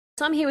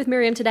So I'm here with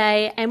Miriam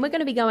today, and we're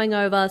going to be going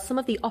over some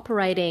of the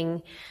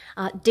operating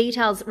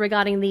details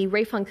regarding the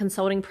Refund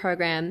Consulting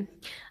Program.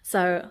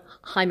 So,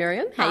 hi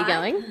Miriam, how are you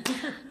going?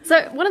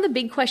 So one of the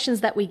big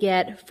questions that we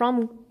get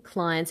from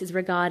clients is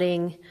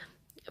regarding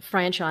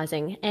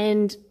franchising,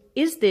 and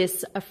is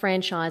this a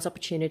franchise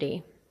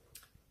opportunity?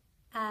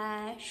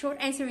 Short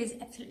answer is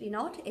absolutely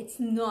not. It's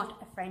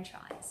not a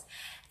franchise.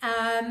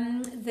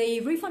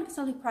 The Refund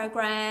Consulting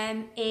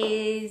Program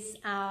is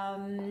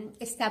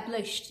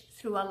established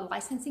through a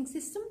licensing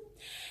system.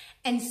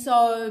 And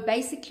so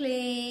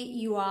basically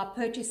you are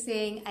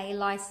purchasing a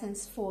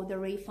license for the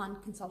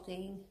Refund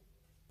Consulting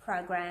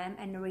Program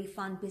and the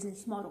refund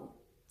business model.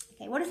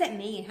 Okay, what does that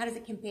mean? How does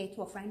it compare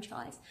to a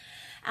franchise?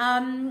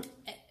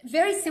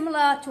 Very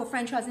similar to a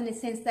franchise in the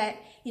sense that,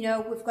 you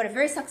know, we've got a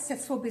very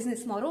successful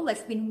business model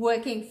that's been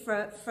working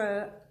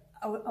for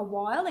a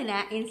while. In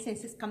our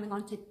instance, it's coming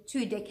on to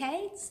 2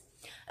 decades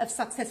of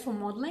successful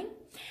modeling.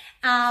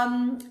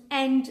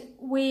 And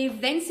we've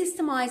then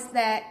systemized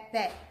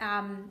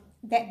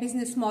that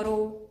business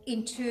model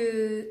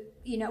into,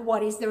 you know,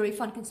 what is the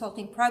Refund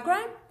Consulting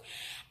Program.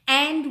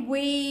 And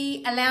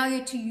we allow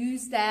you to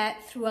use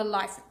that through a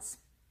license.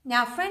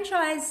 Now,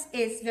 franchise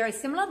is very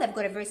similar. They've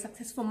got a very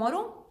successful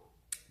model.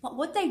 But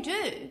what they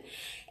do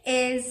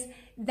is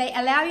they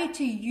allow you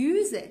to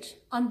use it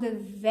under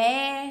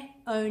their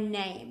own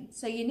name.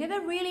 So you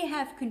never really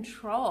have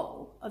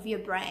control of your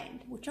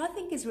brand, which I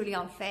think is really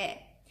unfair.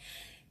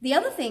 The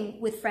other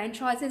thing with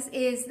franchises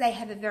is they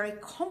have a very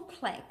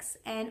complex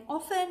and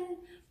often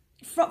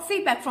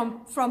feedback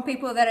from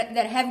people that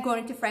have gone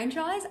into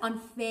franchise,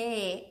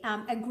 unfair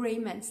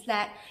agreements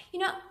that, you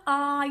know,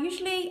 are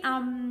usually,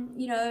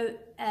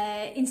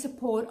 in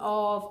support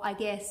of, I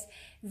guess,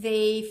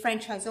 the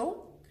franchisor.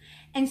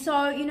 And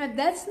so, you know,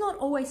 that's not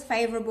always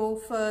favorable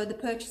for the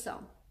purchaser.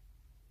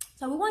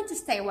 So we want to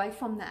stay away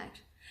from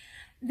that.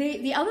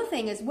 The other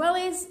thing as well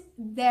is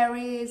there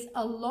is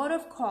a lot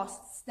of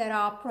costs that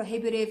are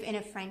prohibitive in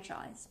a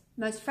franchise.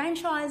 Most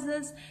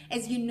franchises,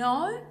 as you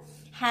know,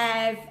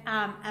 have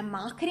a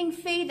marketing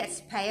fee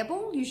that's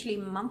payable, usually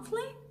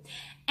monthly,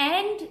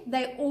 and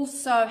they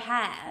also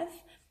have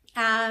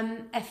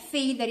a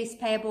fee that is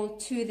payable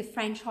to the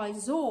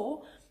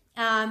franchisor.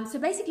 So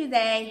basically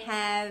they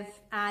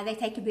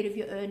take a bit of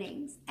your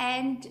earnings.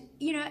 And,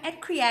 you know, at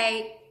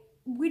Create,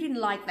 we didn't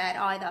like that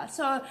either.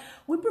 So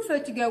we prefer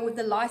to go with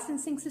the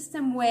licensing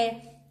system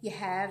where you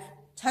have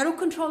total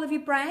control of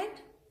your brand,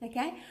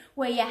 okay,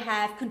 where you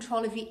have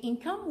control of your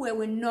income, where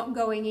we're not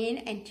going in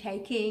and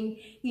taking,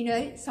 you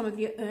know, some of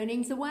your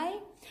earnings away,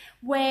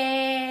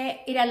 where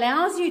it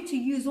allows you to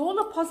use all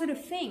the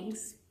positive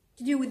things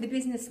to do with the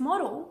business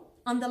model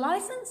on the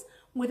license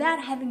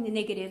without having the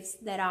negatives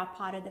that are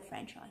part of the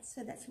franchise.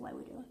 So that's the way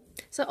we do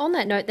it. So on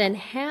that note then,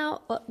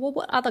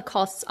 what other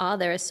costs are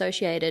there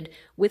associated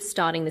with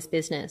starting this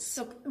business?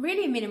 So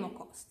really minimal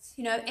costs.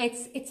 You know,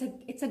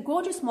 it's a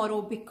gorgeous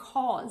model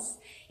because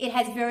it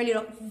has very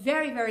little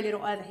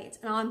overheads.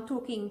 And I'm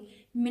talking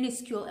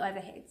minuscule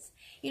overheads.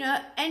 You know,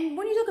 and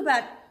when you talk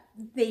about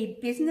the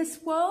business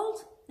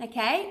world,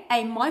 okay,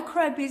 a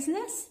micro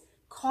business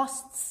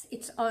costs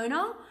its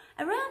owner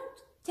around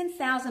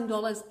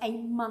 $10,000 a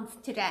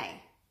month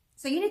today.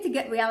 So you need to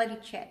get reality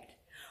checked.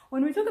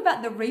 When we talk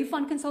about the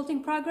Refund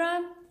Consulting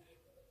Program,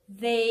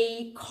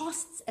 the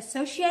costs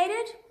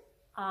associated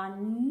are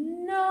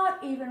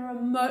not even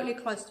remotely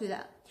close to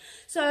that.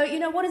 So, you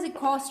know, what does it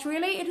cost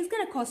really? It is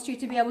going to cost you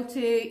to be able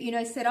to, you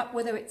know, set up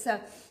whether it's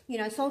a, you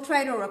know, sole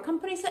trader or a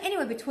company. So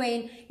anywhere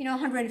between, you know,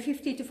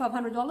 $150 to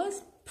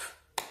 $500,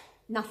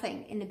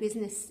 nothing in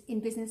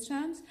business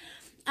terms.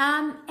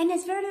 And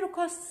there's very little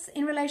costs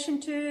in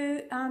relation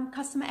to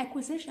customer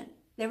acquisition.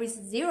 There is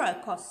zero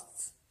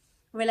costs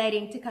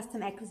relating to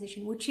customer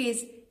acquisition, which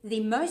is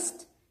the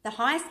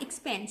highest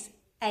expense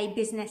a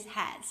business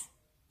has.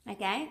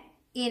 Okay?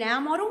 In our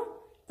model,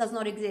 does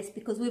not exist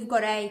because we've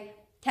got a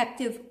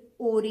captive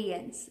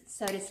audience,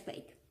 so to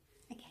speak.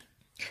 Okay.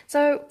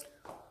 So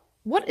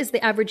what is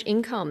the average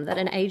income that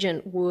an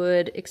agent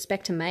would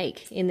expect to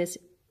make in this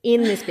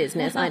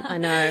business? I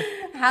know.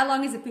 How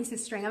long is a piece of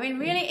string? I mean,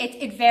 really,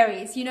 it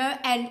varies, you know,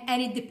 and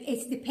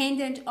it's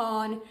dependent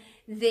on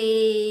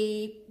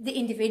the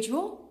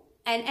individual,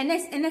 and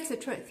that's the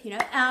truth, you know.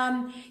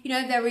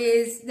 There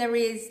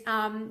is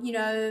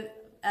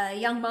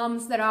young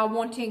mums that are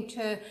wanting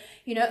to,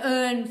 you know,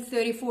 earn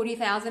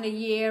 30,000-40,000 a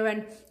year,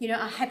 and you know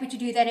are happy to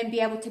do that and be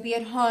able to be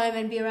at home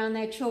and be around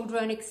their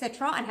children,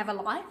 etc., and have a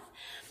life.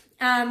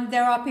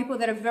 There are people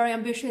that are very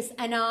ambitious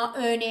and are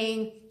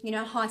earning, you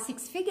know, high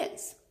 6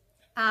 figures.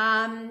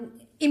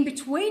 In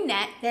between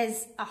that,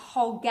 there's a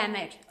whole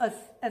gamut of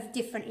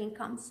different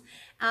incomes.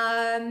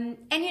 And,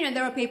 you know,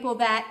 there are people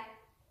that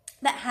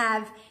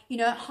have, you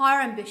know,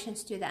 higher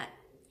ambitions to that.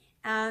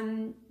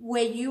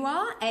 Where you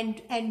are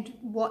and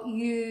what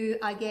you,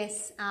 I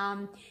guess,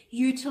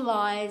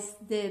 utilize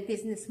the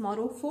business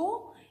model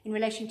for in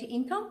relation to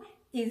income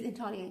is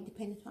entirely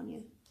dependent on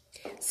you.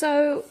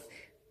 So,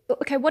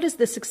 okay, what is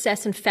the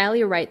success and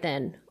failure rate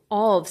then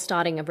of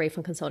starting a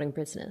refund consulting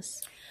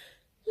business?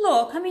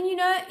 Look, I mean, you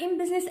know, in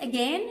business,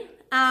 again,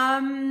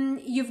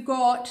 You've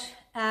got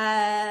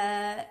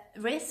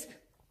risk,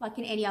 like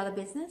in any other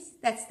business.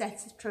 That's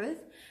the truth.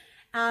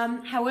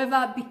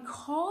 However,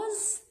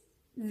 because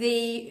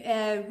the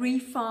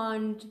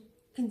refund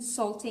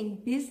consulting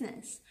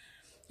business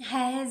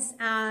has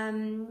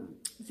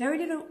very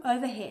little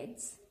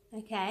overheads,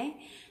 okay,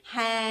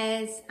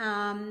 has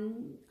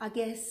I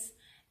guess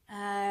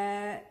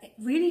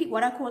really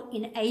what I call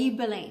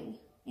enabling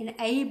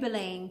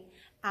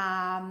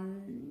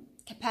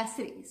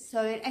capacities.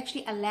 So it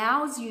actually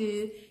allows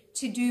you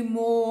to do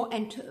more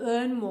and to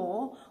earn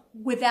more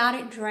without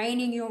it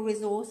draining your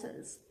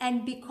resources.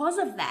 And because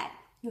of that,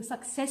 your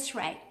success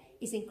rate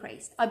is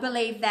increased. I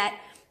believe that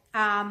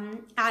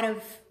out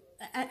of,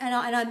 and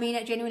I mean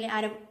it genuinely,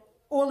 out of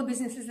all the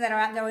businesses that are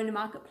out there in the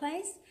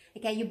marketplace,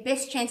 okay, your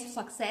best chance of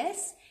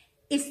success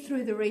is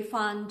through the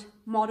refund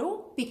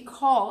model,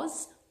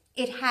 because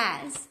it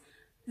has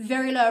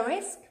very low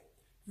risk,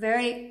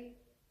 very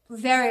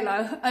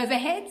low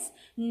overheads,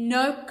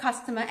 no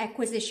customer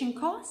acquisition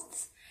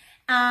costs,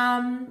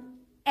 and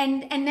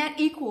that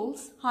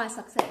equals high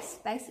success,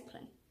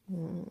 basically.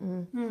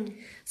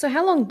 So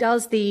how long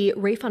does the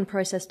refund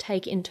process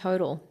take in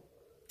total?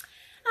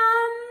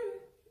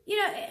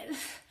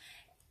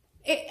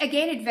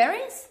 Again, it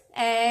varies,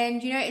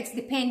 and it's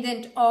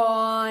dependent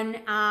on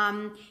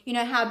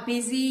how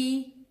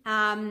busy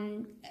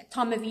time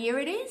of year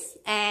it is,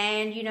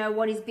 and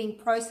what is being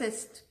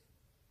processed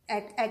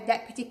at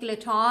that particular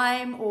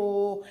time,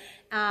 or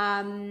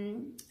how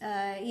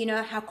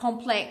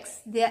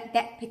complex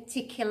that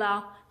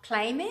particular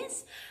claim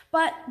is.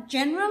 But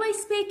generally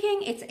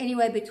speaking, it's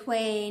anywhere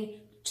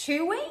between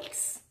 2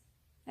 weeks,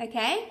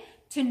 okay,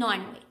 to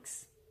 9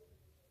 weeks.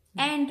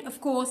 And of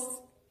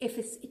course, if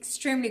it's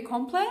extremely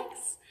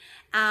complex,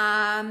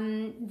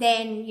 then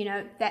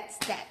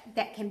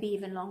that can be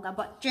even longer.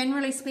 But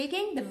generally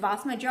speaking, the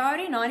vast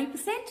majority,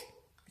 90%,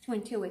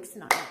 between 2 weeks to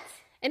 9 weeks.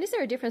 And is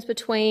there a difference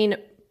between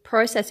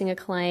processing a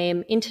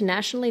claim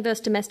internationally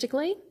versus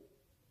domestically?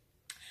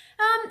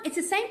 It's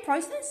the same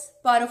process,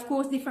 but of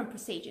course different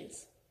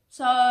procedures.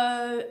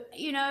 So,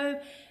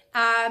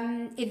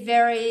 it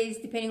varies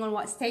depending on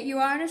what state you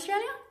are in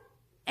Australia,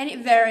 and it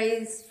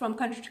varies from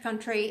country to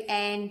country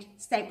and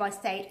state by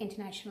state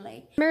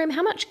internationally. Miriam,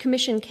 how much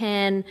commission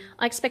can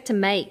I expect to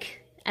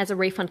make as a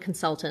refund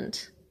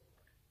consultant?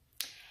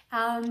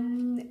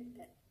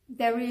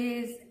 There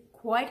is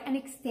quite an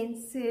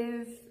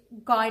extensive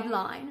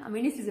guideline. I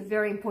mean, this is a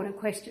very important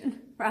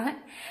question, right?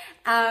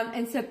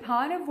 And so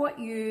part of what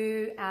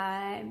you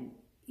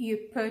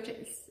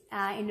purchase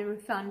in the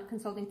refund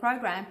consulting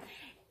program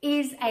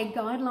is a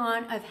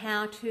guideline of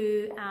how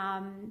to,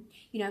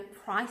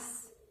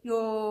 price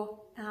your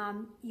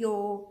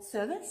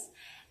service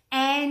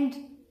and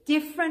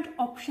different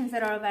options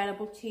that are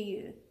available to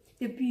you.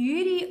 The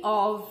beauty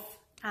of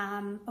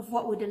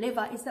what we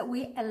deliver is that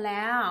we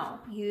allow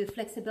you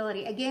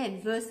flexibility,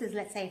 again, versus,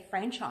 let's say, a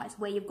franchise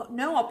where you've got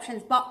no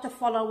options but to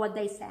follow what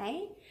they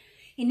say.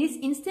 In this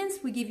instance,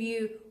 we give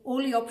you all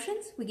the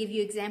options, we give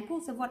you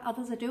examples of what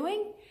others are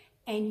doing,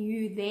 and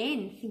you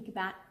then think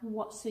about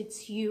what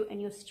suits you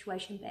and your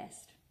situation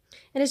best.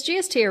 And is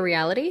GST a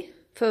reality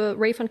for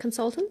refund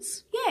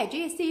consultants? Yeah,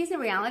 GST is a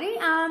reality.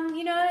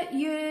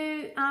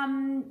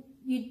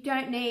 You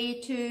don't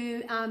need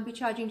to be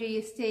charging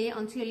GST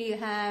until you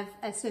have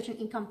a certain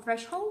income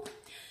threshold.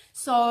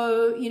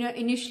 So,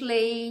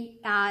 initially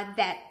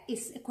that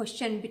is a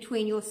question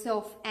between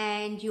yourself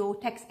and your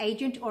tax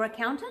agent or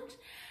accountant.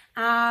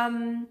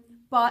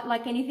 But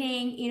like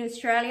anything in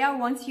Australia,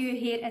 once you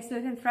hit a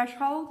certain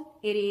threshold,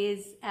 it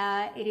is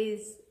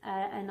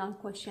a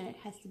non-question. It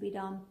has to be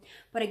done.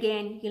 But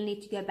again, you'll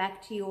need to go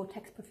back to your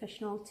tax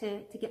professional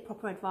to get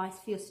proper advice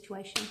for your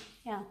situation.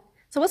 Yeah.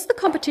 So what's the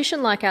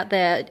competition like out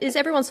there? Is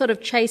everyone sort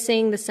of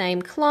chasing the same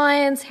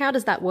clients? How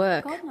does that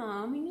work? God, no.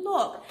 I mean,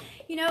 look,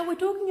 we're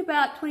talking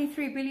about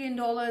 $23 billion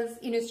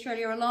in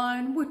Australia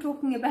alone. We're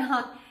talking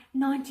about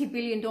 $90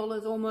 billion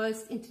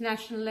almost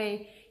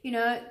internationally.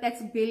 That's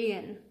a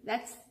billion.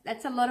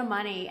 That's a lot of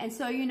money. And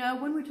so,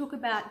 when we talk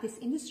about this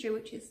industry,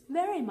 which is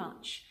very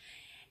much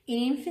in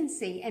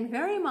infancy and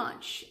very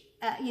much,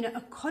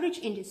 a cottage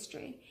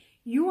industry,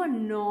 you are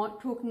not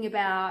talking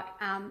about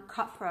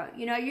cutthroat.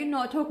 You're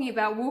not talking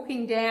about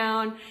walking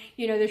down,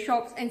 the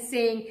shops and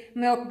seeing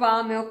milk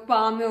bar, milk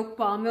bar, milk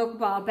bar, milk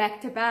bar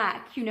back to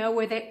back,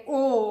 where they're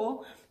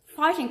all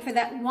fighting for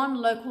that one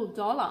local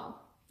dollar.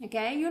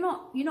 Okay, you're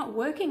not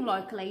working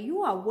locally.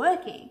 You are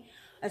working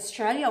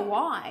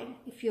Australia-wide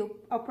if you're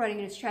operating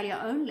in Australia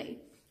only,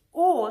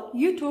 or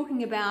you're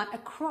talking about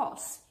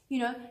across,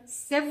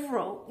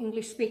 several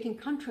English-speaking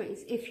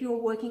countries if you're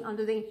working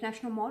under the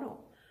international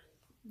model.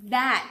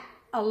 That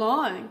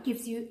alone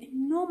gives you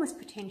enormous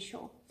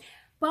potential.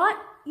 But,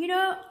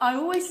 I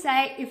always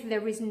say if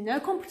there is no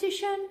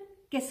competition,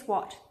 guess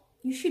what?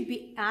 You should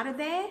be out of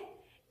there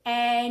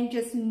and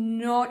just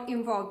not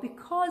involved,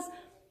 because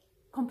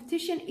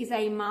competition is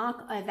a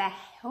mark of a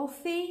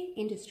healthy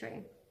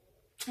industry.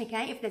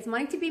 Okay, if there's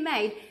money to be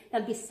made,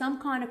 there'll be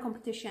some kind of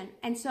competition.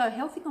 And so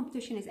healthy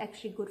competition is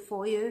actually good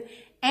for you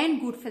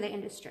and good for the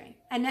industry.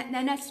 And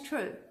that's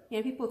true. You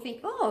know, people think,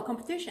 oh,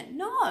 competition.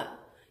 No.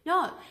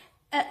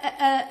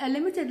 A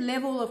limited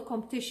level of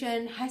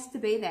competition has to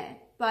be there.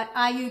 But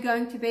are you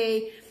going to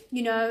be,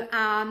 you know,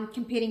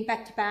 competing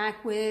back to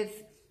back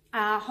with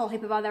a whole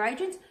heap of other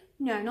agents?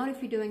 No, not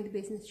if you're doing the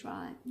business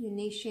right. You're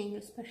niching,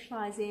 you're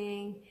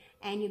specializing,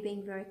 and you're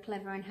being very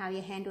clever in how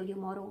you handle your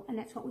model. And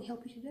that's what we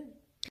help you to do.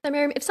 So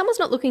Miriam, if someone's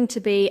not looking to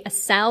be a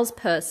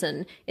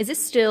salesperson, is this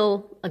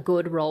still a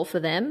good role for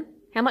them?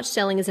 How much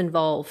selling is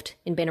involved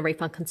in being a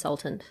refund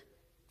consultant?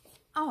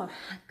 Oh,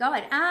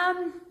 God.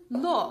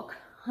 Look,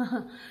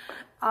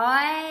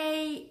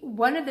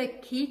 one of the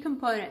key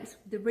components,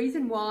 the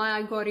reason why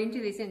I got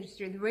into this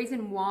industry, the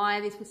reason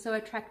why this was so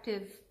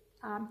attractive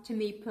to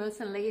me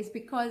personally is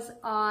because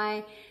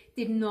I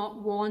did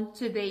not want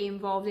to be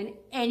involved in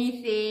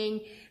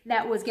anything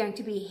that was going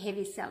to be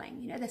heavy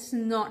selling. You know, that's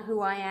not who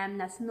I am.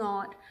 That's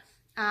not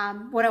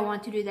what I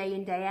want to do day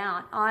in, day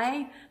out.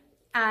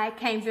 I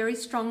came very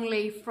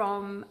strongly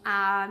from,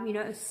 you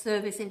know, a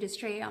service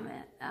industry. I'm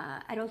an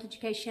adult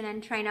education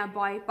and trainer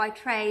by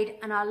trade,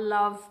 and I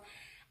love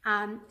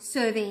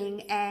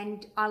serving,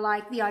 and I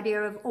like the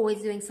idea of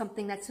always doing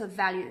something that's of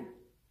value.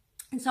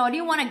 And so I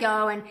didn't want to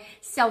go and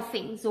sell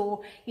things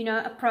or, you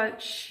know,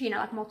 approach, you know,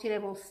 like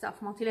multi-level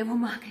stuff, multi-level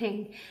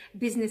marketing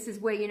businesses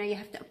where, you know, you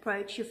have to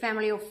approach your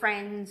family or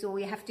friends, or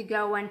you have to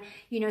go and,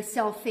 you know,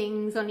 sell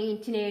things on the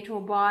internet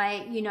or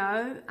by, you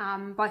know,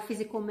 by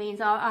physical means.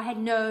 I had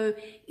no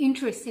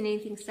interest in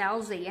anything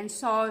salesy. And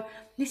so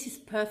this is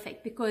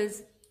perfect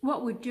because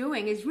what we're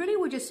doing is really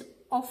we're just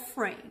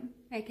offering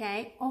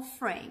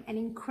an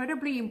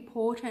incredibly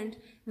important,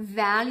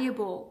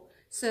 valuable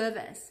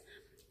service.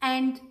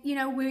 And, you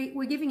know,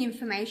 we're giving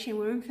information,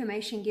 we're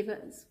information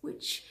givers,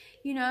 which,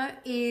 you know,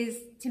 is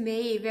to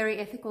me a very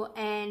ethical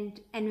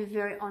and a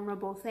very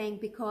honorable thing,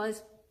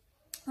 because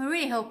we're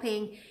really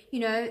helping, you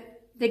know,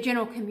 the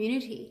general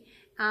community,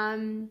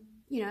 you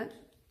know,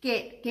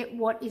 get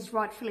what is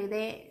rightfully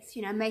theirs,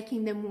 you know,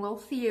 making them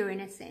wealthier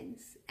in a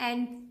sense.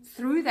 And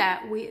through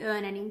that, we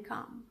earn an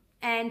income.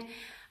 And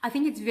I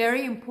think it's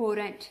very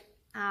important,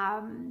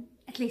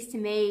 at least to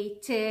me,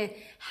 to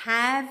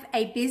have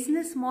a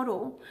business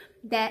model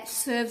that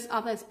serves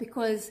others,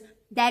 because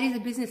that is a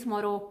business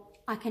model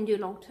I can do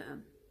long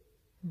term.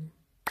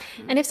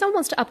 And if someone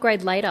wants to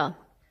upgrade later,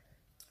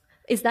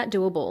 is that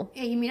doable?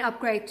 You mean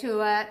upgrade to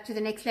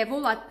the next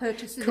level, like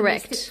purchase a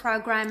Correct. domestic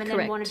program and Correct.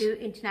 then want to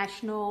do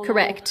international?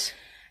 Correct.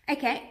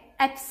 Okay,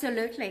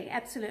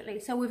 absolutely.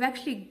 So we've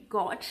actually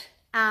got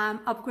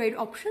upgrade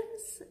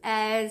options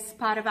as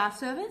part of our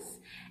service.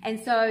 And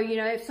so, you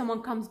know, if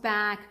someone comes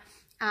back,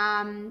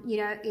 you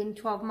know, in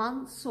 12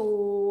 months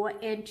or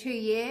in 2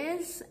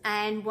 years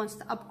and wants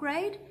to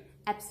upgrade,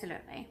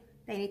 absolutely.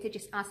 They need to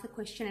just ask the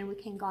question and we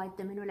can guide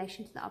them in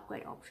relation to the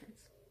upgrade options.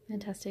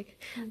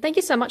 Fantastic. Thank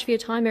you so much for your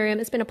time, Miriam.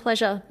 It's been a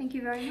pleasure. Thank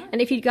you very much.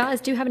 And if you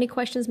guys do have any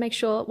questions, make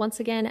sure,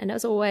 once again, and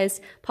as always,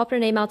 pop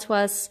an email to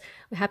us.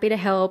 We're happy to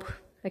help.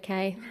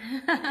 Okay.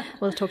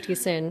 We'll talk to you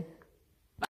soon.